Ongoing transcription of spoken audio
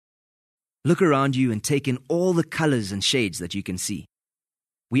Look around you and take in all the colors and shades that you can see.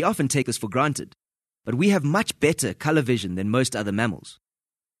 We often take this for granted, but we have much better color vision than most other mammals.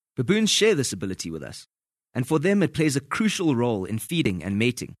 Baboons share this ability with us, and for them it plays a crucial role in feeding and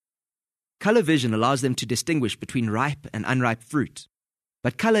mating. Color vision allows them to distinguish between ripe and unripe fruit,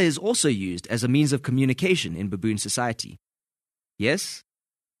 but color is also used as a means of communication in baboon society. Yes,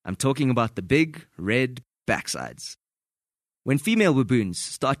 I'm talking about the big, red backsides. When female baboons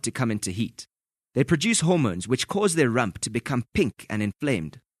start to come into heat, they produce hormones which cause their rump to become pink and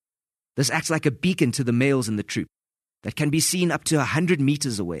inflamed. This acts like a beacon to the males in the troop that can be seen up to 100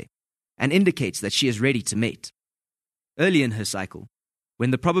 meters away and indicates that she is ready to mate. Early in her cycle, when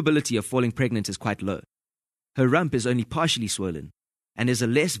the probability of falling pregnant is quite low, her rump is only partially swollen and is a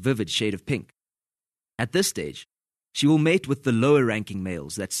less vivid shade of pink. At this stage, she will mate with the lower-ranking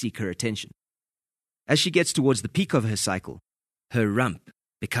males that seek her attention. As she gets towards the peak of her cycle, her rump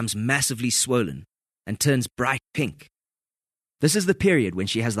becomes massively swollen and turns bright pink. This is the period when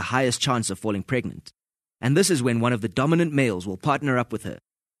she has the highest chance of falling pregnant, and this is when one of the dominant males will partner up with her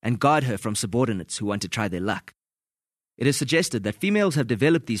and guard her from subordinates who want to try their luck. It is suggested that females have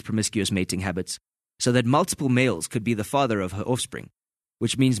developed these promiscuous mating habits so that multiple males could be the father of her offspring,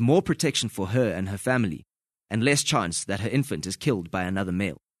 which means more protection for her and her family, and less chance that her infant is killed by another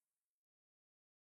male.